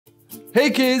Hey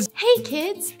kids! Hey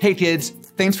kids! Hey kids,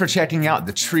 thanks for checking out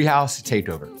the Treehouse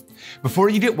Takeover. Before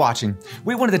you get watching,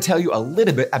 we wanted to tell you a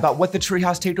little bit about what the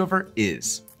Treehouse Takeover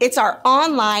is. It's our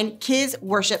online kids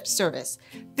worship service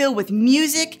filled with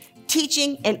music,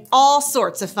 teaching, and all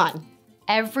sorts of fun.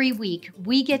 Every week,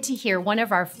 we get to hear one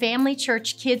of our family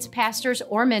church kids pastors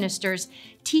or ministers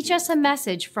teach us a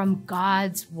message from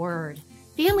God's Word.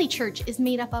 Family Church is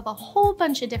made up of a whole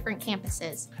bunch of different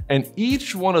campuses. And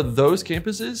each one of those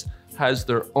campuses has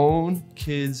their own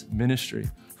kids ministry.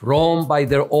 Run by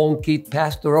their own kid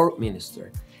pastor or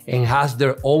minister, and has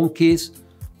their own kids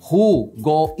who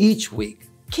go each week.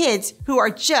 Kids who are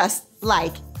just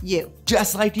like you.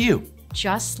 Just like you.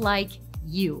 Just like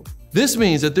you. This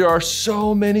means that there are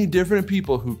so many different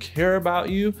people who care about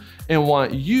you and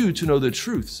want you to know the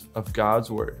truths of God's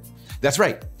Word. That's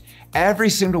right. Every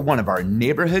single one of our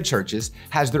neighborhood churches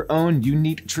has their own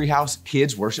unique Treehouse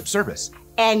Kids worship service.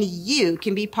 And you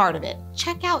can be part of it.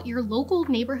 Check out your local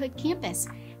neighborhood campus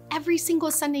every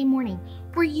single Sunday morning,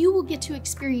 where you will get to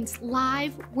experience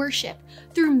live worship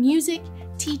through music,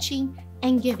 teaching,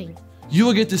 and giving. You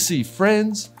will get to see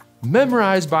friends,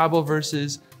 memorize Bible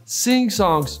verses, sing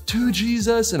songs to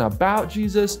Jesus and about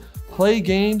Jesus, play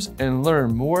games, and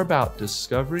learn more about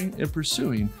discovering and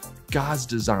pursuing God's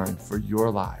design for your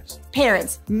lives.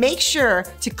 Parents, make sure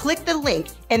to click the link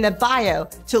in the bio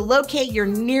to locate your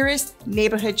nearest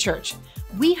neighborhood church.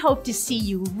 We hope to see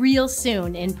you real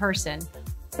soon in person.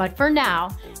 But for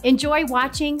now, enjoy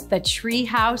watching the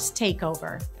Treehouse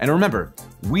Takeover. And remember,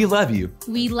 we love you.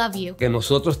 We love you. Que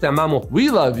nosotros te amamos. We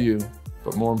love you,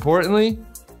 but more importantly,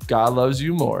 God loves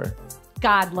you more.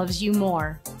 God loves you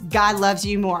more. God loves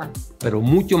you more. Pero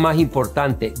mucho más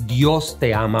importante, Dios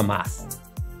te ama más.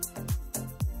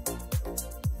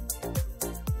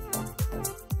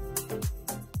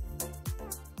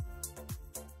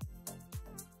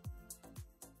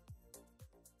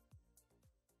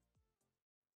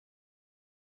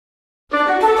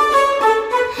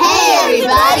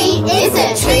 Everybody, it's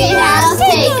a Treehouse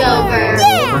Takeover!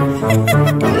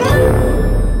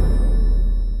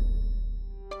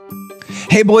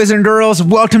 Hey boys and girls,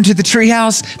 welcome to the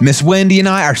Treehouse. Miss Wendy and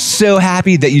I are so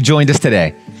happy that you joined us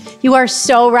today. You are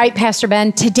so right, Pastor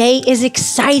Ben. Today is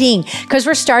exciting because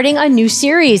we're starting a new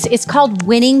series. It's called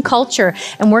Winning Culture,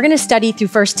 and we're going to study through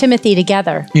 1 Timothy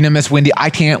together. You know, Miss Wendy,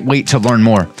 I can't wait to learn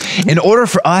more. In order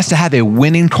for us to have a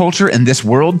winning culture in this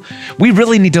world, we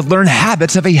really need to learn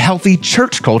habits of a healthy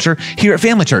church culture here at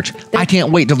Family Church. I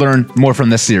can't wait to learn more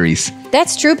from this series.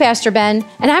 That's true, Pastor Ben,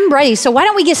 and I'm ready. So why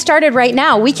don't we get started right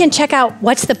now? We can check out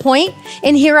what's the point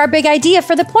and hear our big idea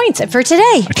for the points for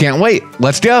today. I can't wait.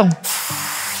 Let's go.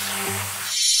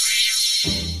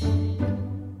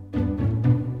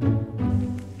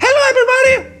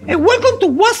 And welcome to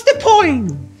What's the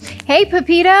Point? Hey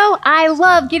Pepito, I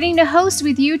love getting to host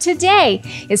with you today,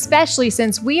 especially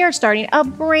since we are starting a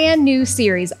brand new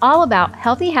series all about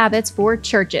healthy habits for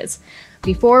churches.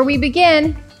 Before we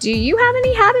begin, do you have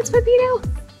any habits, Pepito?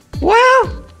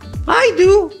 Well, I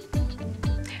do,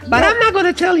 but I'm not going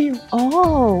to tell you.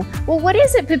 Oh, well, what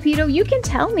is it, Pepito? You can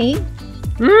tell me.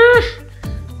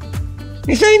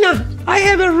 Miss Dana, I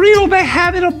have a real bad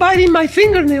habit of biting my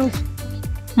fingernails.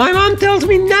 My mom tells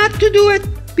me not to do it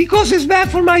because it's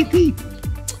bad for my teeth,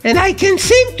 and I can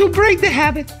seem to break the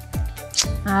habit.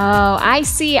 Oh, I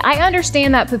see. I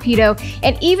understand that, Pepito.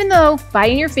 And even though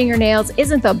biting your fingernails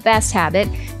isn't the best habit,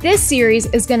 this series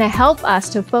is going to help us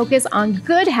to focus on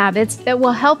good habits that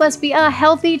will help us be a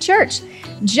healthy church,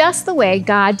 just the way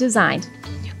God designed.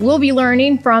 We'll be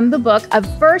learning from the book of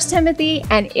 1 Timothy,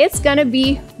 and it's going to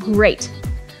be great.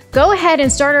 Go ahead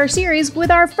and start our series with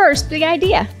our first big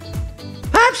idea.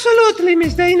 Absolutely,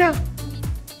 Miss Dana.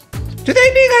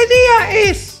 Today's big idea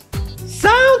is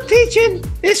sound teaching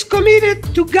is committed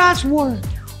to God's Word.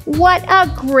 What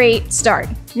a great start.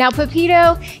 Now,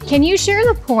 Pepito, can you share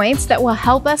the points that will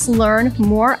help us learn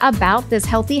more about this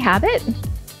healthy habit?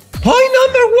 Point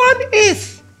number 1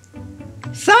 is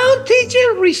sound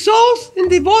teaching results in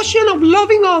devotion of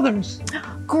loving others.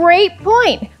 Great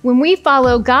point. When we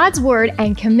follow God's word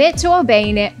and commit to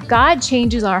obeying it, God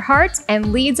changes our hearts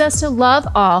and leads us to love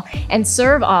all and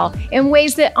serve all in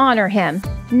ways that honor Him.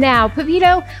 Now,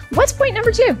 Pepito, what's point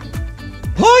number 2?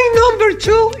 Point number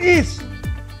 2 is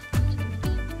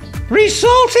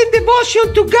results in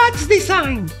devotion to God's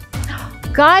design.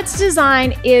 God's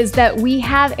design is that we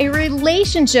have a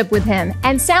relationship with Him,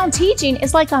 and sound teaching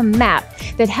is like a map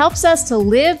that helps us to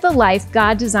live the life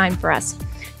God designed for us.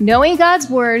 Knowing God's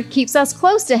word keeps us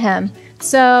close to Him.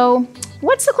 So,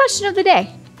 what's the question of the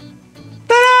day?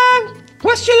 Ta-da!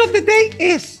 Question of the day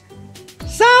is,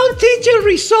 sound teaching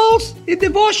results in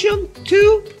devotion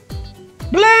to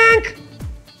blank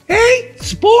A,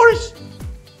 sports,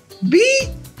 B,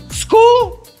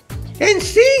 school, and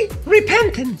C,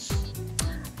 repentance?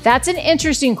 That's an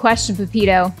interesting question,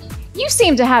 Pepito. You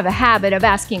seem to have a habit of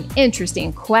asking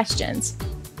interesting questions.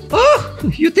 Oh,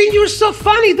 you think you're so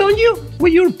funny, don't you?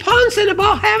 With your puns and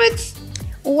about habits?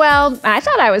 Well, I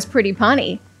thought I was pretty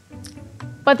punny.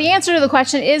 But the answer to the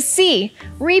question is C,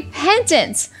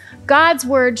 repentance. God's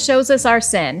word shows us our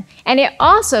sin, and it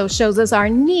also shows us our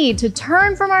need to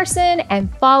turn from our sin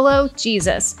and follow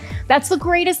Jesus. That's the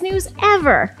greatest news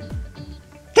ever.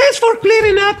 Thanks for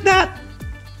clearing up that.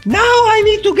 Now I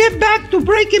need to get back to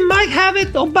breaking my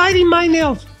habit of biting my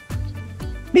nails.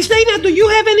 Miss Dana, do you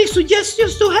have any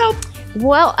suggestions to help?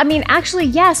 Well, actually,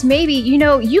 yes, maybe. You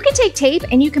can take tape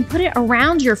and you can put it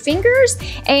around your fingers,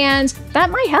 and that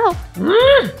might help.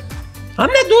 I'm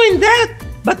not doing that,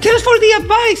 but thanks for the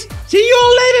advice. See you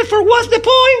all later for What's the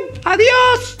Point?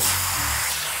 Adios.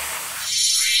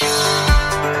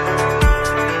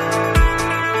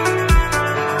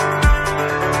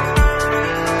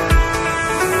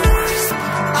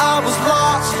 I was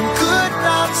lost and could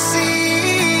not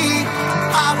see.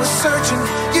 I was searching,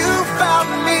 you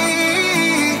found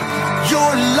me.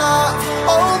 Your love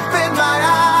opened my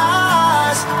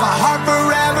eyes. My heart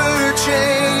forever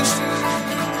changed.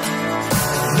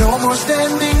 No more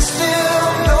standing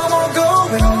still, no more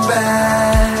going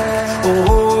back.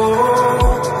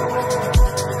 Oh,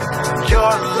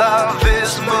 your love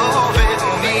is moving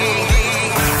me.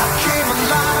 I came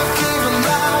alive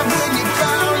when you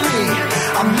found me.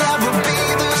 I'll never be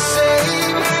the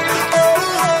same.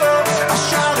 Oh, I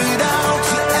shouted out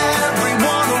to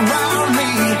everyone around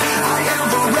me. I am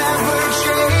forever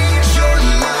changed. Your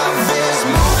love is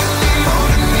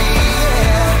moving me,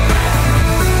 yeah. Moving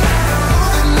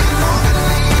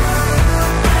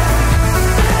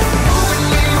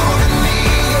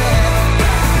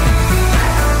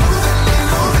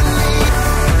me,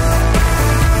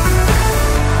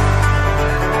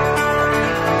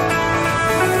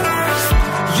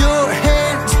 your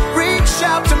hands reach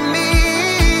out to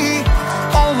me.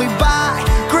 Only by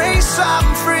grace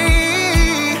I'm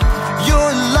free.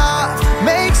 Your love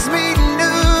makes me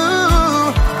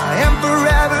new. I am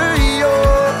forever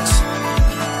yours.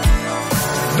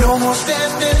 No more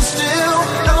standing still,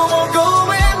 no more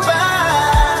going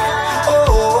back.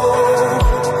 Oh,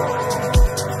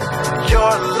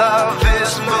 your love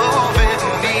is moving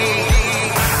me.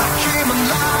 I came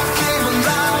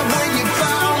alive when you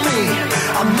found me.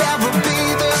 I'll never be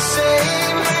the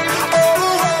same.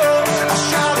 Oh, I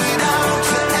shouted out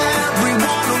to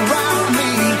everyone around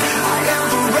me. I am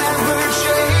forever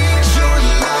changed. Your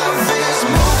love is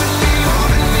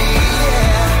moving me,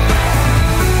 yeah.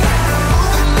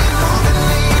 Moving me,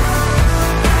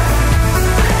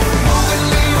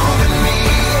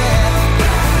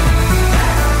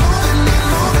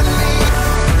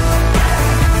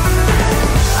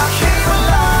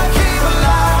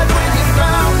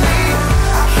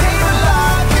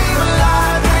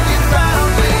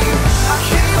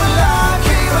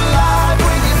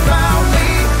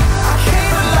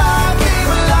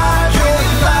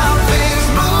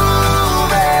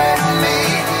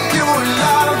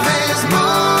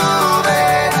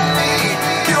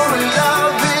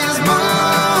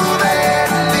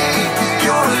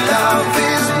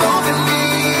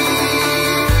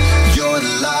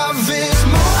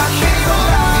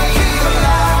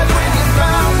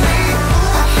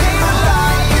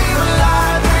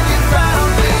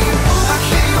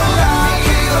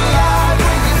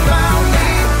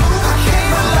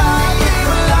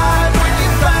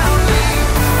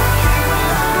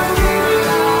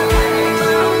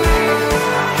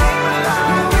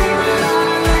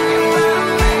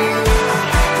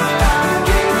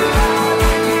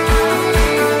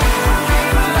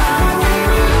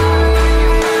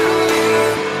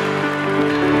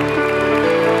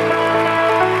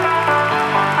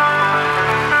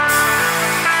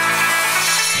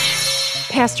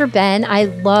 Pastor Ben, I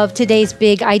love today's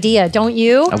big idea, don't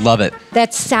you? I love it.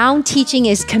 That sound teaching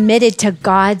is committed to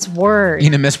God's word. You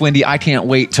know, Miss Wendy, I can't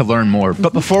wait to learn more.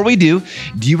 But before we do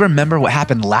you remember what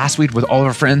happened last week with all of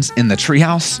our friends in the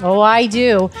Treehouse? Oh, I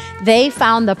do. They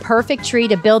found the perfect tree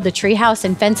to build the treehouse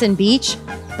in Fenton Beach,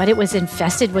 but it was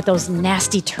infested with those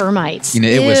nasty termites. You know,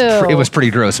 it was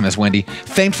pretty gross, Miss Wendy.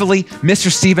 Thankfully, Mr.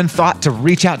 Steven thought to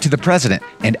reach out to the president.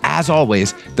 And as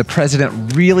always, the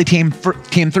president really came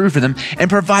through for them and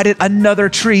provided another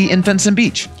tree in Fenton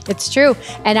Beach. It's true.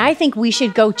 And I think we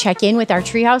should go check in with our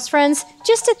Treehouse friends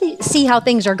just to see how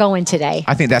things are going today.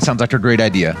 I think that sounds like a great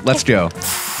idea. Let's go.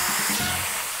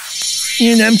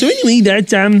 And so anyway,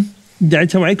 that's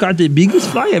how I caught the biggest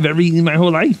fly I've ever eaten in my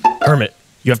whole life. Hermit,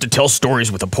 You have to tell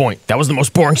stories with a point. That was the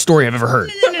most boring story I've ever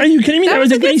heard. Are you kidding me? That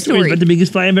was a great story. story. But the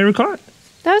biggest fly I've ever caught.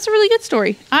 That was a really good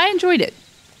story. I enjoyed it.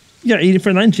 Yeah, I ate it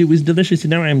for lunch. It was delicious,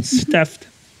 and now I'm stuffed.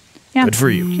 Yeah. Good for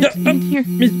you. Yeah,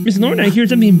 Miss Lauren, I hear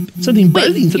something buzzing.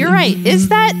 Wait, you're right. Is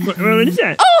that? What is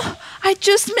that? Oh, I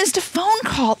just missed a phone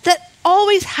call. That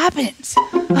always happens.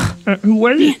 Who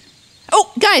was it?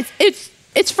 Oh, guys,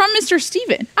 it's from Mr.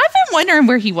 Steven. I've been wondering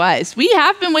where he was. We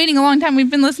have been waiting a long time.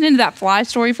 We've been listening to that fly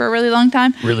story for a really long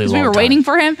time. Really long we were time. waiting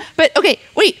for him. But okay,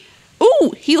 wait.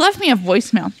 Ooh, he left me a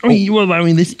voicemail. Oh, you will allow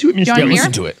me to listen to it, Mr. Yeah,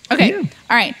 listen to it. Okay. Yeah.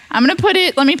 All right. I'm going to put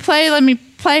it. Let me play.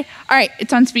 All right.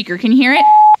 It's on speaker. Can you hear it?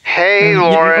 Hey,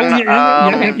 Lauren.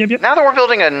 Now that we're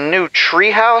building a new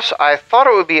treehouse, I thought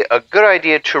it would be a good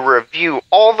idea to review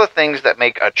all the things that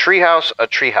make a treehouse a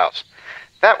treehouse.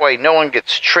 That way, no one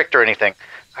gets tricked or anything.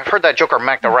 I've heard that Joker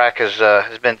Mac the Rack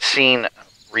has been seen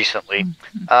recently.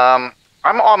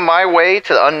 I'm on my way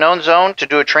to the unknown zone to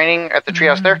do a training at the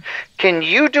treehouse there. Can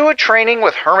you do a training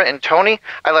with Hermit and Tony?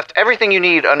 I left everything you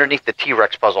need underneath the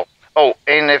T-Rex puzzle. Oh,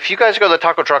 and if you guys go to the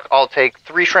taco truck, I'll take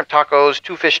 3 shrimp tacos,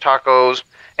 2 fish tacos,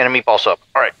 and a meatball sub.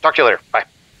 All right, talk to you later. Bye.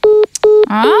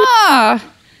 Ah,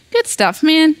 good stuff,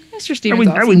 man. Mr. Stevens.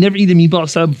 I would never eat a meatball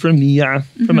sub from the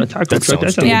from a taco truck.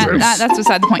 That sounds gross. That's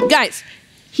beside the point. Guys,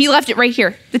 he left it right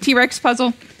here. The T-Rex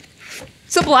puzzle.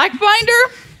 It's a black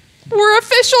binder. We're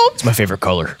official. It's my favorite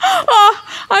color. Oh,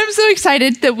 I'm so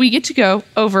excited that we get to go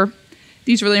over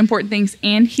these really important things.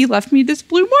 And he left me this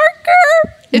blue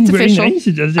marker. It's Very official. nice.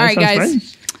 That All right, guys. fun.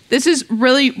 This is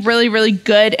really, really, really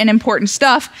good and important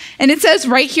stuff. And it says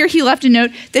right here, he left a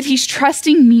note that he's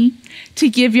trusting me to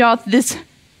give y'all this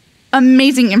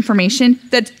amazing information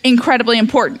that's incredibly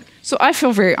important. So I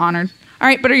feel very honored. All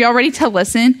right, but are y'all ready to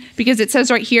listen? Because it says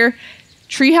right here,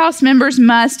 Treehouse members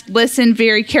must listen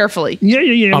very carefully. Yeah.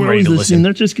 I'm We're ready always to listening. listen.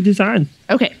 Let's just get this on.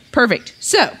 Okay, perfect.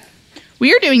 So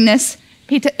we are doing this.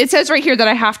 It says right here that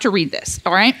I have to read this,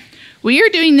 all right? We are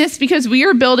doing this because we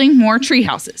are building more tree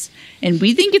houses. And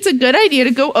we think it's a good idea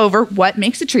to go over what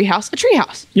makes a treehouse a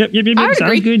treehouse. Yep. I would Sounds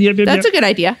agree. good. Yep. That's a good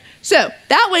idea. So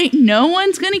that way, no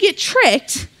one's going to get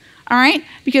tricked, all right?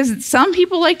 Because some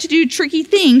people like to do tricky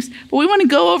things, but we want to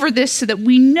go over this so that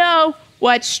we know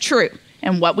what's true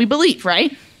and what we believe,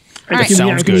 right? All right.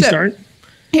 Sounds good. So, Start.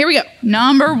 here we go.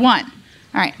 Number 1. All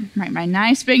right, my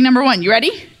nice big number 1. You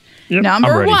ready? Yep. Number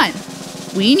I'm ready.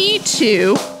 1. We need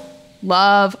to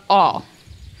love all.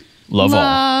 Love all.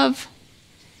 Love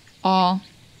all.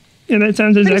 Yeah, that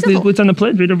sounds exactly simple. what's on the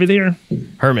pledge right over there.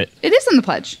 Hermit. It is in the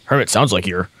pledge. Hermit, sounds like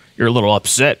you're a little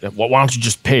upset. Why don't you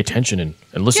just pay attention and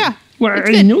listen? Yeah. Well, I it's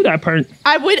already good. knew that part.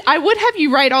 I would have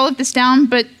you write all of this down,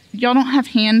 but y'all don't have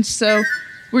hands, so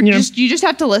you just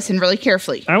have to listen really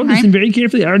carefully. I will all right? listen very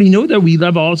carefully. I already know that we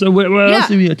love all. So what else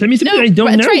do we? Tell me something I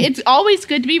don't know. That's right. It's always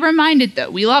good to be reminded, though.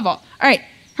 We love all. All right,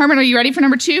 Herman, are you ready for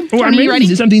number 2? Oh, I'm Tony, ready. you ready? Is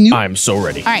this something new? I'm so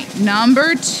ready. All right,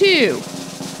 number 2.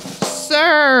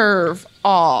 Serve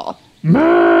all.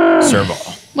 Serve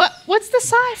all. What's the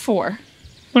sigh for?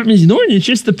 Well, Ms. Norton, it's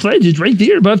just the pledge. It's right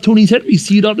there above Tony's head. We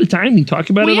see it all the time. We talk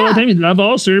about it all the time. We love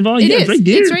all, serve all. It Yeah, is. it's right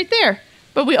there. It's right there.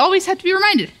 But we always have to be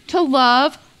reminded to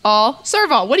love all,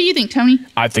 serve all. What do you think, Tony?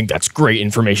 I think that's great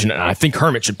information, and I think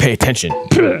Hermit should pay attention.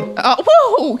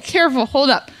 Whoa, careful. Hold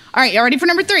up. All right, you ready for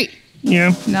number 3?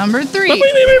 Yeah. Number 3. But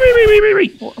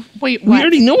wait, Wait, we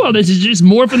already know all this. It's just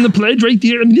more from the pledge right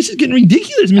there. I mean, this is getting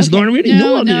ridiculous, Miss Lauren. We already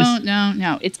know all this.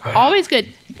 No. It's always good.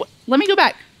 Let me go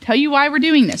back. Tell you why we're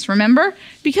doing this. Remember?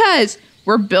 Because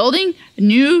we're building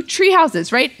new tree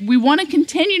houses, right? We want to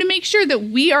continue to make sure that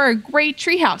we are a great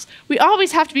tree house. We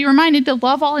always have to be reminded to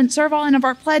love all and serve all and of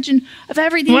our pledge and of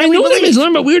everything Well, that I we know that, believe. Miss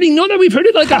Lauren, but we already know that. We've heard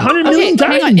it like 100 million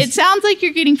times. Hang on. It sounds like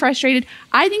you're getting frustrated.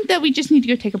 I think that we just need to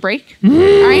go take a break. All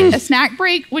right? A snack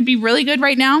break would be really good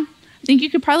right now. I think you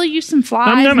could probably use some flies.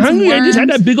 I'm and some hungry. I just had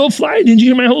worms. that big old fly. Didn't you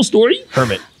hear my whole story?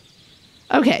 Hermit.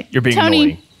 Okay. You're being Tony,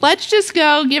 annoying. let's just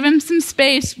go. Give him some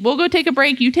space. We'll go take a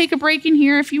break. You take a break in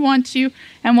here if you want to,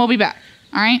 and we'll be back.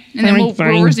 All right? And then we'll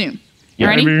resume. You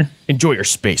ready? Enjoy your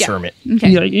space, Yeah. Hermit. Okay.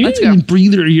 Yeah, you let's need go. a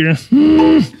breather here.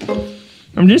 I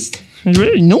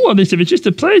really know all this if it's just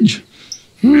a pledge.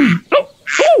 Oh!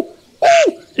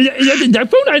 Is that the duck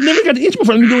phone? I never got the answer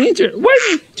before. Let me go answer it. 1,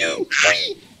 2,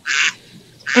 3.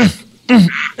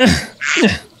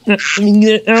 Let me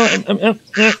get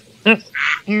it.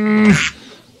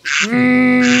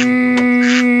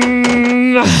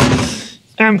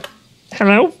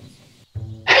 Hello?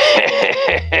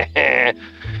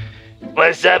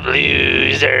 What's up,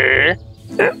 loser?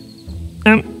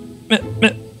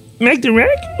 Mac the Rack?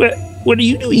 What are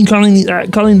you doing calling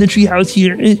the treehouse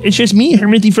here? It's just me,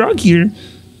 Hermit the Frog here.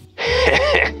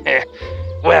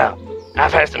 Well,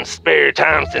 I've had some spare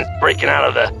time since breaking out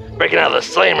of the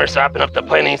slammer, so I've been up to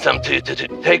planning some to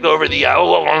take over the.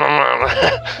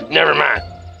 Never mind.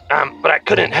 But I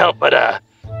couldn't help but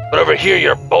overhear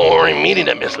your boring meeting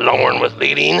that Miss Lauren was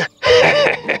leading.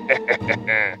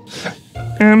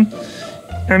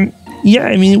 Yeah,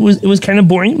 I mean, it was kind of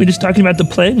boring. We're just talking about the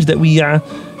pledge that we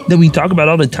talk about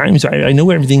all the time, so I know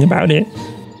everything about it.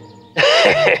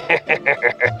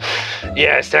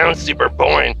 Yeah, it sounds super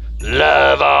boring.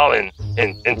 Love all and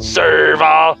serve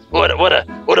all. What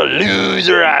a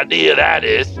loser idea that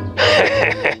is.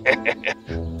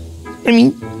 I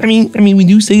mean, we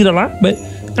do say it a lot, but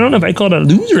I don't know if I call it a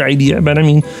loser idea. But I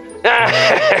mean,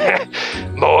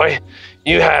 boy,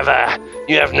 you have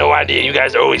no idea. You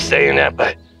guys are always saying that,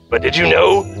 but did you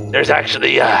know there's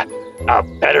actually a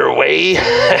better way?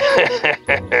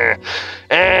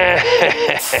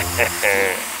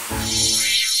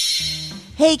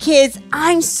 Hey kids,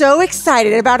 I'm so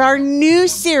excited about our new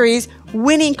series,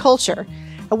 Winning Culture.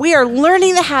 We are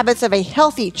learning the habits of a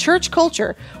healthy church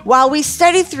culture while we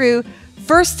study through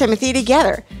 1 Timothy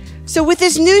together. So with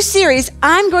this new series,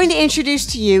 I'm going to introduce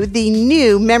to you the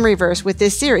new memory verse with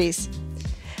this series.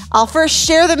 I'll first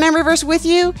share the memory verse with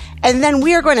you, and then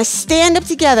we are going to stand up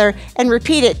together and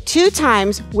repeat it 2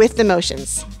 times with the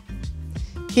motions.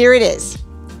 Here it is.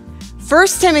 1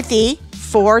 Timothy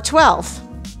 4:12.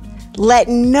 Let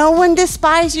no one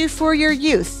despise you for your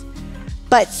youth,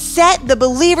 but set the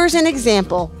believers an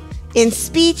example in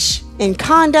speech, in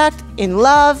conduct, in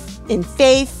love, in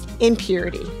faith, in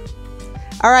purity.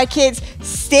 All right, kids,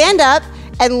 stand up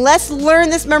and let's learn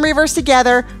this memory verse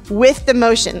together with the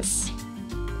motions.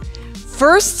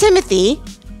 1 Timothy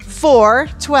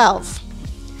 4:12.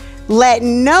 Let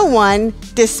no one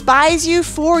despise you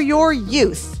for your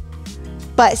youth,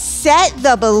 but set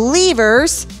the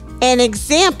believers an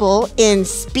example in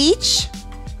speech,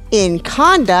 in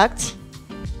conduct,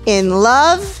 in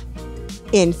love,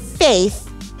 in faith,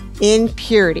 in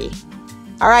purity.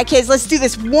 All right, kids, let's do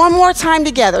this one more time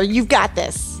together. You've got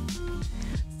this.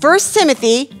 1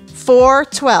 Timothy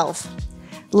 4:12.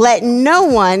 Let no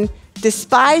one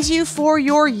despise you for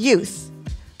your youth,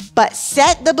 but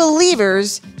set the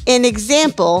believers an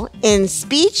example in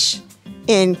speech,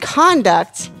 in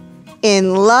conduct,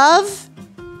 in love,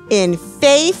 in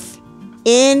faith,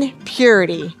 in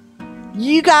purity.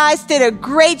 You guys did a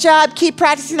great job. Keep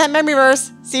practicing that memory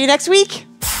verse. See you next week.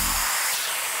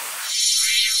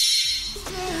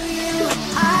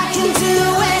 I can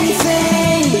do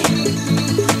anything.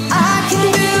 I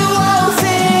can do all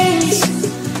things.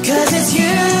 'Cause it's you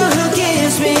who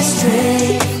gives me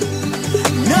strength.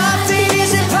 Nothing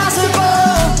is impossible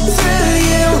through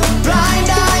you. Blind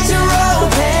eyes are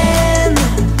open.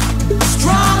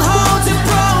 Strongholds are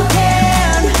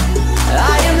broken.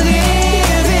 I am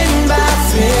living by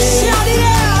faith. Shout it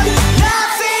out.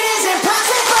 Nothing is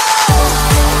impossible.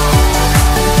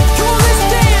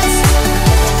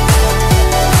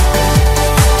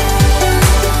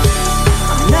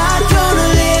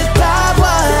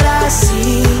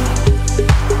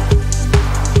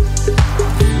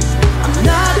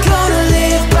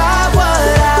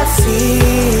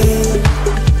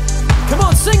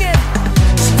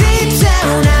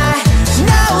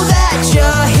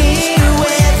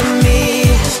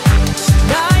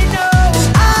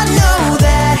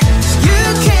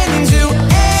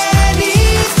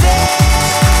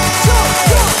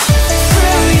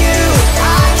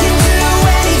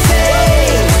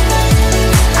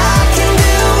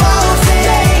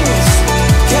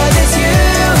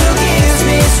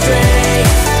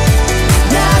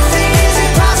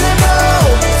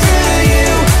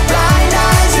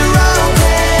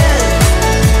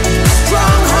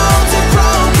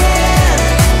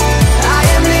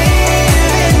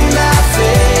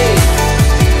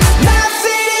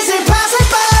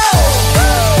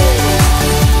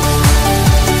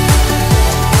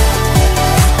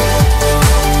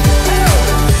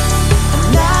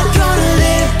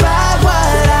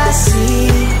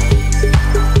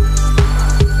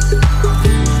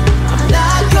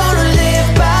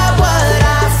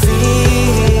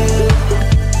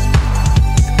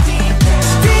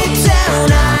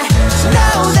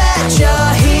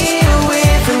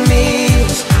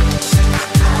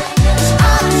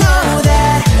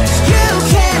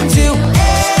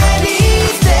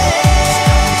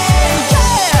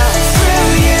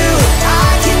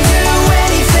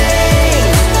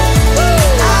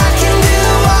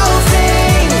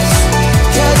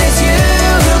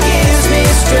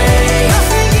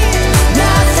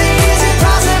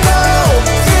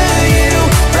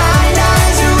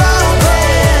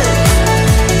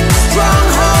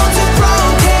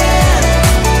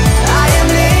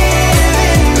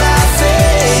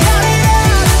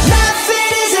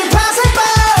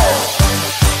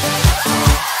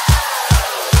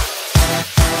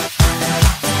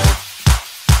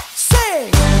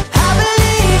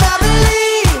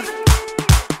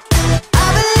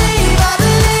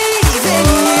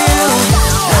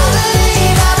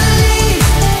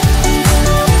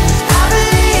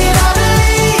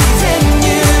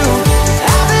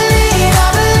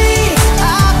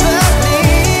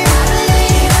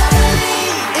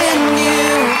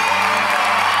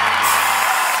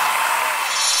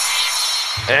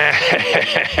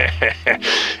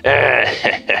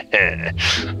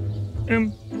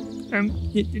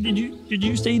 Did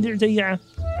you say there's a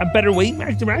better way,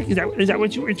 Mac the Rack? Is that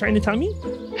what you were trying to tell me?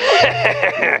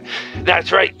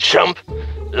 That's right, chump.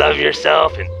 Love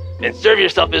yourself and serve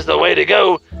yourself is the way to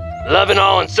go. Loving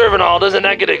all and serving all, doesn't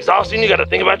that get exhausting? You gotta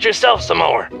think about yourself some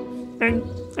more. And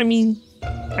I mean,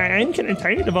 I'm kind of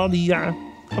tired of all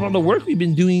the work we've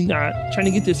been doing, trying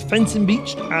to get this fence and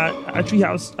beach,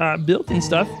 treehouse built and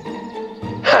stuff.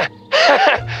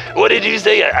 What did you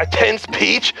say? A tense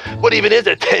peach? What even is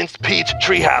a tense peach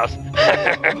treehouse?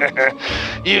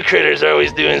 You critters are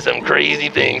always doing some crazy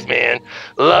things, man.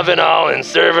 Loving all and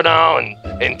serving all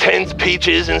and tense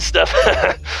peaches and stuff.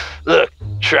 Look,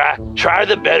 try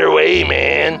the better way,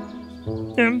 man.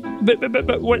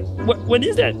 But what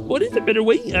is that? What is the better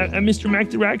way, Mr. Mac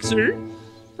the Rack, sir?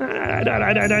 I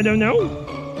don't know.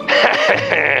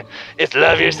 It's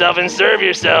love yourself and serve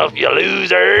yourself, you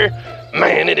loser.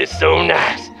 Man, it is so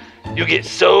nice. You get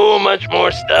so much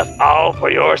more stuff all for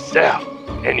yourself.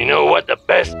 And you know what the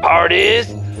best part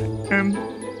is?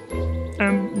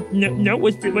 No.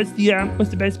 What's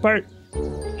the best part?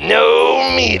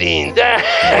 No meetings.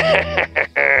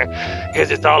 Because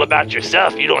it's all about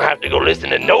yourself. You don't have to go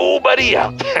listen to nobody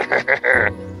else.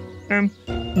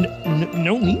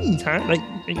 No meetings, huh? Like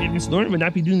Miss Lauren would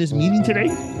not be doing this meeting today?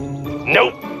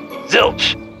 Nope.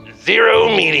 Zilch.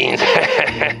 0 meetings.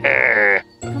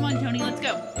 Come on, Tony, let's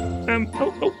go. My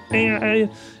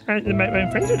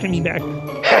friends are coming back.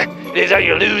 Is that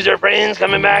your loser friends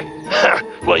coming back?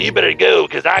 Well, you better go,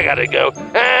 because I gotta go.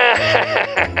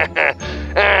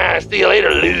 See you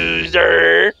later,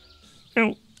 loser.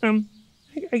 I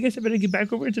guess I better get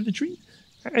back over to the tree.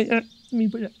 Let me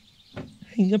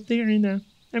hang up there and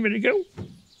I better go.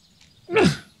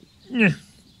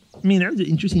 Man, that was an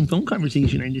interesting phone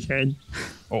conversation I just had.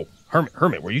 Oh,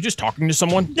 Hermit, were you just talking to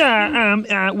someone? I don't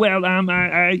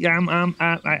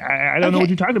know what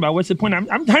you're talking about. What's the point?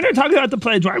 I'm trying to talk about the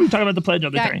pledge. Why are we talking about the pledge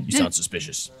all the time? You sound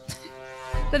suspicious.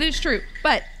 That is true.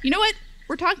 But you know what?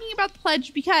 We're talking about the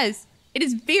pledge because it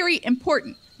is very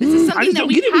important. This is something that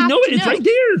we have to know. We know it. It's right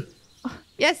there.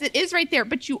 Yes, it is right there.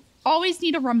 But you always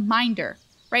need a reminder,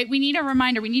 right? We need a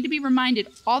reminder. We need to be reminded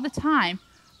all the time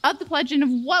of the pledge and of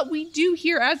what we do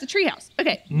here as a treehouse.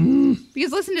 Okay,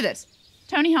 because listen to this.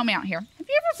 Tony, help me out here. Have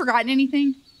you ever forgotten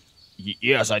anything?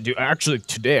 Yes, I do. Actually,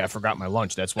 today I forgot my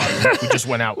lunch. That's why we just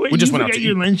went out. Wait, we just you went out to forgot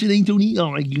your eat. lunch today, Tony?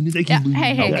 Oh my goodness, I can't believe it.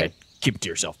 Hey. Keep it to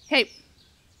yourself. Hey,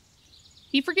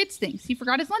 he forgets things. He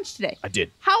forgot his lunch today. I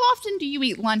did. How often do you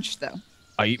eat lunch, though?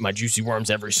 I eat my juicy worms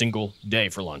every single day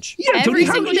for lunch. Yeah, every Tony,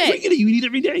 how single many day. you eat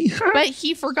every day? But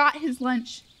he forgot his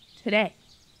lunch today.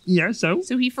 Yeah, so?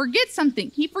 So he forgets something.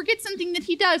 He forgets something that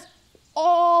he does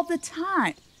all the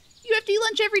time. You have to eat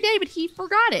lunch every day, but he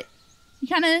forgot it. You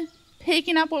kind of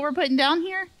picking up what we're putting down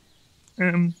here?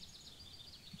 No,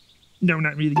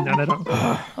 not really, not at all.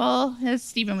 Well, as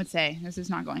Stephen would say, this is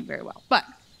not going very well. But,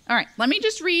 all right, let me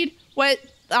just read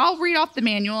I'll read off the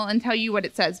manual and tell you what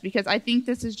it says because I think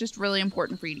this is just really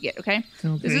important for you to get, okay?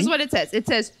 This is what it says. It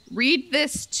says, read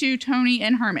this to Tony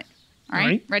and Hermit. All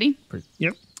right. Ready?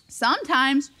 Yep.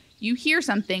 Sometimes you hear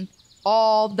something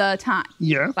all the time.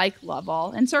 Yeah. Like love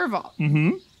all and serve all.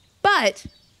 Mm-hmm. But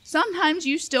sometimes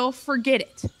you still forget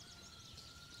it.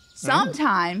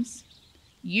 Sometimes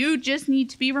you just need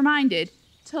to be reminded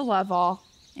to love all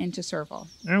and to serve all.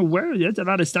 Oh, well, that's a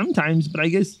lot of sometimes, but I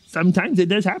guess sometimes it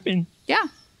does happen. Yeah.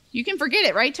 You can forget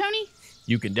it, right, Tony?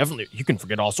 You can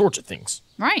forget all sorts of things.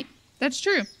 Right. That's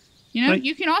true. You know, Like-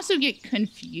 you can also get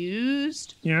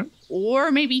confused. Yeah.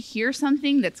 Or maybe hear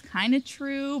something that's kind of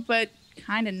true, but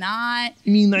kind of not.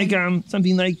 You mean like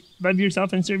something like love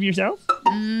yourself and serve yourself?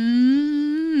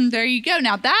 There you go.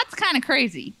 Now that's kind of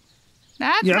crazy.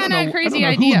 That's kind of a crazy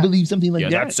I don't know idea. who would believe something like Yeah,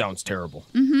 that. that sounds terrible.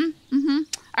 All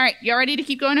right, y'all ready to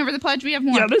keep going over the pledge? We have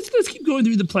more. Yeah, let's keep going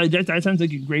through the pledge. That sounds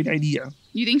like a great idea.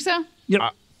 You think so? Yep.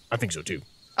 I think so too.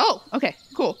 Oh, okay,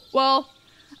 cool. Well,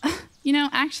 you know,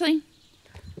 actually,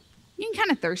 I'm getting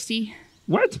kind of thirsty.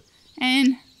 What?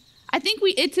 And I think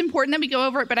it's important that we go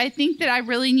over it, but I think that I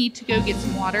really need to go get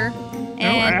some water. I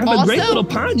have a great little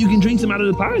pond. You can drink some out of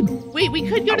the pond. Wait, we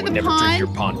could go to the never pond. drink your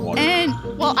pond water. And,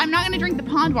 well, I'm not going to drink the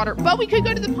pond water, but we could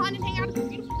go to the pond and hang out. It's a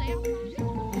beautiful day outside.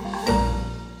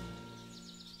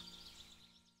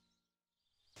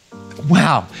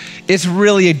 Wow. It's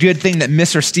really a good thing that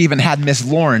Mr. Stephen had Miss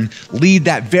Lauren lead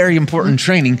that very important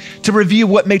training to review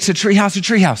what makes a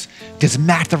treehouse. Because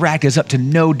Mac the Rack is up to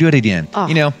no good again. Oh.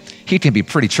 You know, he can be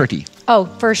pretty tricky. Oh,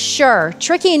 for sure.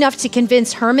 Tricky enough to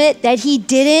convince Hermit that he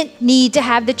didn't need to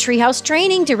have the treehouse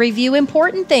training to review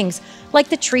important things like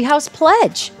the treehouse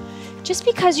pledge. just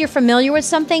because you're familiar with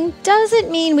something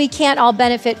doesn't mean we can't all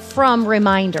benefit from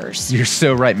reminders. You're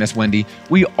so right, Miss Wendy.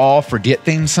 We all forget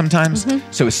things sometimes,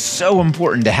 so it's so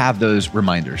important to have those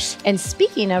reminders. And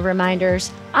speaking of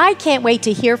reminders, I can't wait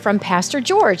to hear from Pastor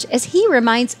George as he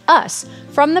reminds us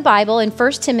from the Bible in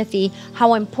 1 Timothy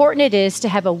how important it is to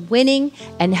have a winning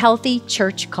and healthy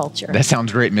church culture. That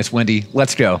sounds great, Miss Wendy.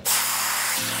 Let's go.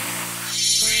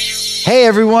 Hey,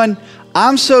 everyone.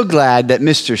 I'm so glad that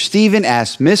Mr. Stephen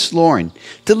asked Miss Lauren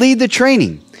to lead the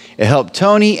training. It helped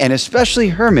Tony and especially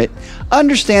Hermit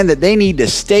understand that they need to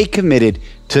stay committed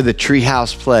to the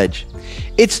Treehouse Pledge.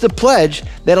 It's the pledge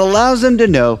that allows them to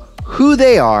know who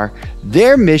they are,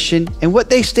 their mission, and what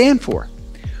they stand for.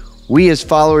 We as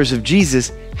followers of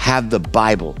Jesus have the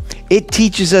Bible. It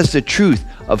teaches us the truth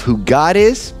of who God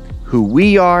is, who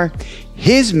we are,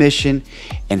 His mission,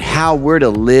 and how we're to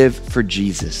live for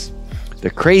Jesus. The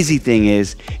crazy thing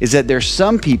is that there's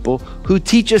some people who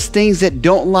teach us things that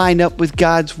don't line up with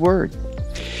God's word.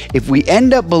 If we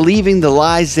end up believing the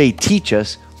lies they teach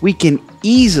us, we can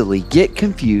easily get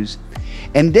confused,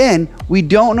 and then we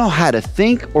don't know how to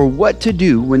think or what to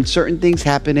do when certain things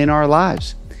happen in our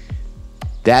lives.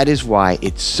 That is why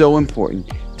it's so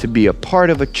important to be a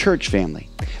part of a church family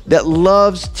that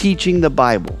loves teaching the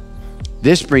Bible.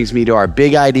 This brings me to our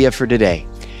big idea for today.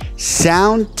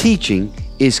 Sound teaching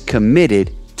is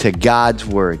committed to God's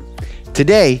word.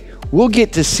 Today, we'll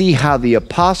get to see how the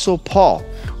Apostle Paul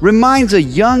reminds a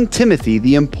young Timothy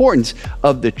the importance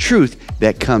of the truth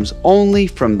that comes only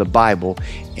from the Bible,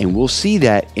 and we'll see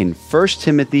that in 1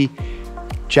 Timothy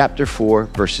chapter 4,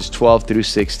 verses 12 through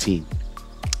 16.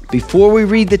 Before we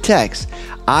read the text,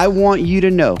 I want you to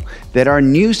know that our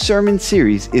new sermon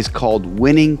series is called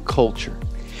Winning Culture.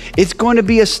 It's going to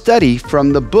be a study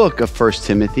from the book of 1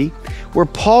 Timothy, where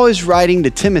Paul is writing to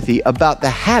Timothy about the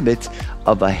habits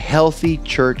of a healthy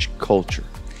church culture.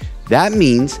 That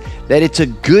means that it's a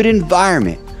good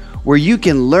environment where you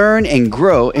can learn and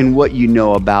grow in what you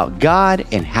know about God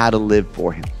and how to live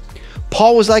for Him.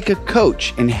 Paul was like a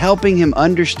coach in helping him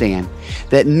understand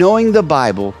that knowing the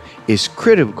Bible is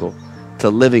critical to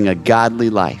living a godly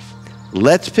life.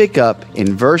 Let's pick up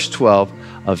in verse 12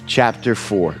 of chapter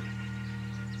 4.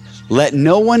 Let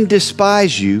no one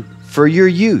despise you for your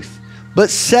youth, but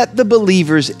set the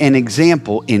believers an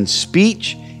example in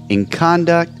speech, in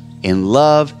conduct, in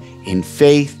love, in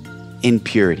faith, in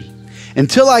purity.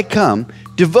 Until I come,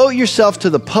 devote yourself to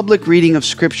the public reading of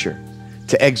Scripture,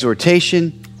 to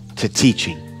exhortation, to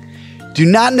teaching. Do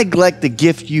not neglect the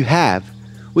gift you have,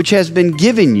 which has been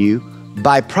given you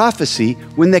by prophecy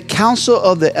when the council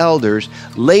of the elders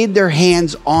laid their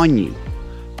hands on you.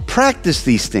 Practice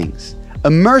these things.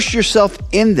 Immerse yourself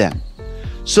in them,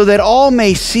 so that all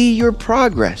may see your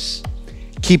progress.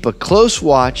 Keep a close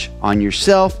watch on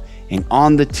yourself and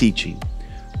on the teaching.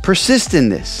 Persist in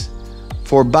this,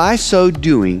 for by so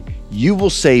doing, you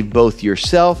will save both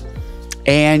yourself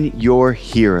and your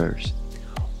hearers.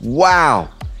 Wow!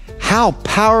 How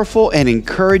powerful and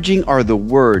encouraging are the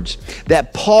words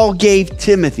that Paul gave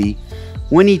Timothy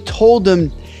when he told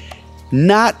him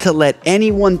not to let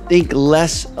anyone think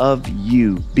less of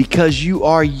you because you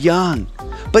are young,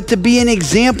 but to be an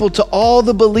example to all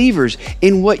the believers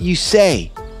in what you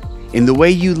say, in the way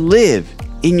you live,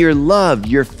 in your love,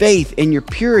 your faith, and your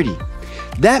purity.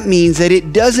 That means that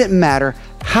it doesn't matter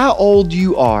how old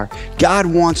you are, God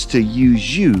wants to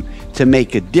use you to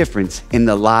make a difference in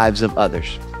the lives of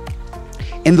others.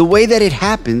 And the way that it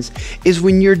happens is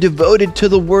when you're devoted to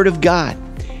the Word of God.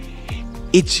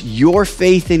 It's your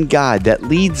faith in God that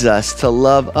leads us to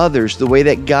love others the way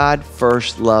that God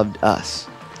first loved us.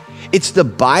 It's the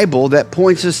Bible that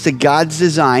points us to God's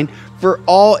design for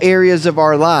all areas of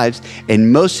our lives,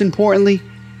 and most importantly,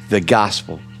 the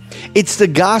gospel. It's the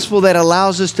gospel that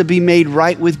allows us to be made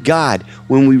right with God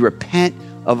when we repent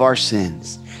of our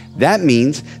sins. That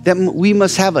means that we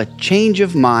must have a change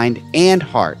of mind and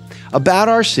heart about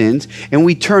our sins, and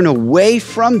we turn away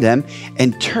from them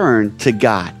and turn to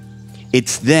God.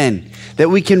 It's then that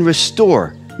we can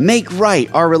restore, make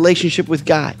right our relationship with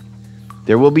God.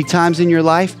 There will be times in your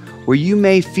life where you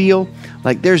may feel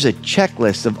like there's a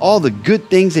checklist of all the good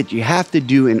things that you have to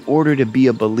do in order to be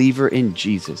a believer in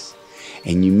Jesus.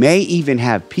 And you may even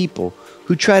have people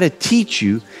who try to teach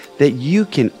you that you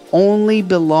can only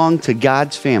belong to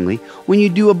God's family when you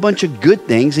do a bunch of good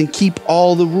things and keep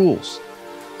all the rules.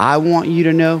 I want you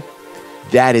to know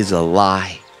that is a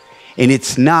lie. And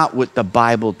it's not what the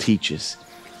Bible teaches.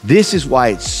 This is why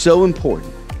it's so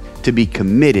important to be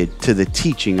committed to the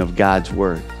teaching of God's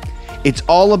Word. It's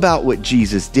all about what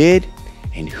Jesus did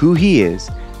and who He is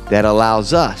that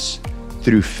allows us,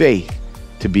 through faith,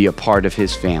 to be a part of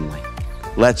His family.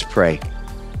 Let's pray.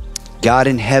 God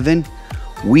in heaven,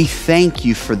 we thank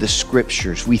you for the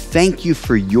scriptures. We thank you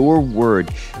for your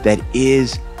word that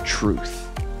is truth.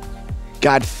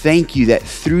 God, thank you that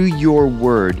through your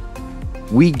word,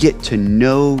 we get to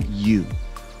know you,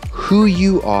 who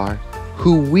you are,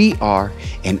 who we are,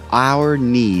 and our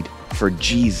need for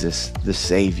Jesus, the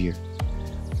Savior.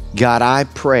 God, I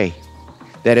pray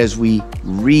that as we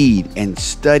read and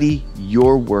study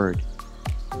your word,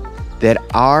 that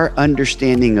our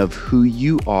understanding of who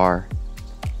you are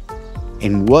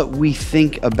and what we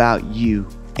think about you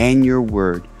and your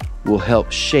word will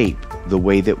help shape the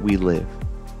way that we live.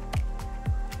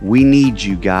 We need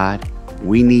you, God.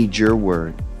 We need your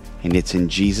word. And it's in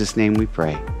Jesus' name we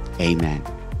pray. Amen.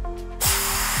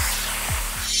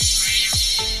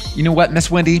 You know what, Miss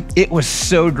Wendy? It was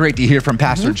so great to hear from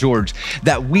Pastor George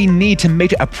that we need to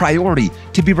make it a priority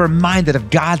to be reminded of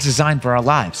God's design for our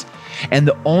lives. And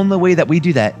the only way that we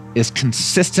do that is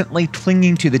consistently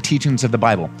clinging to the teachings of the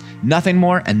Bible. Nothing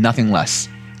more and nothing less.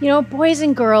 You know, boys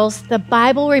and girls, the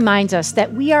Bible reminds us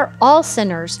that we are all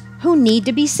sinners who need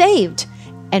to be saved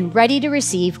and ready to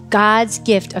receive God's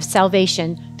gift of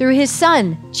salvation through his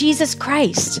Son, Jesus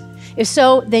Christ. If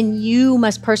so, then you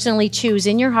must personally choose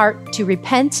in your heart to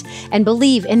repent and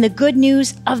believe in the good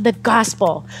news of the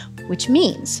gospel, which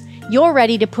means you're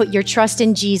ready to put your trust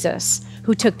in Jesus,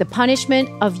 who took the punishment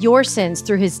of your sins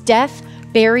through his death,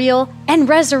 burial, and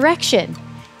resurrection.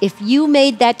 If you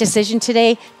made that decision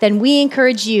today, then we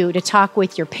encourage you to talk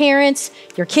with your parents,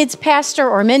 your kids' pastor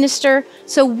or minister,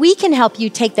 so we can help you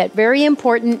take that very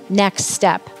important next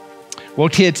step. Well,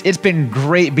 kids, it's been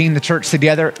great being the church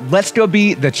together. Let's go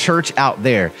be the church out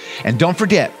there. And don't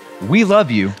forget, we love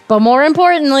you. But more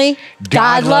importantly,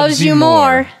 God loves you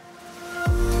more.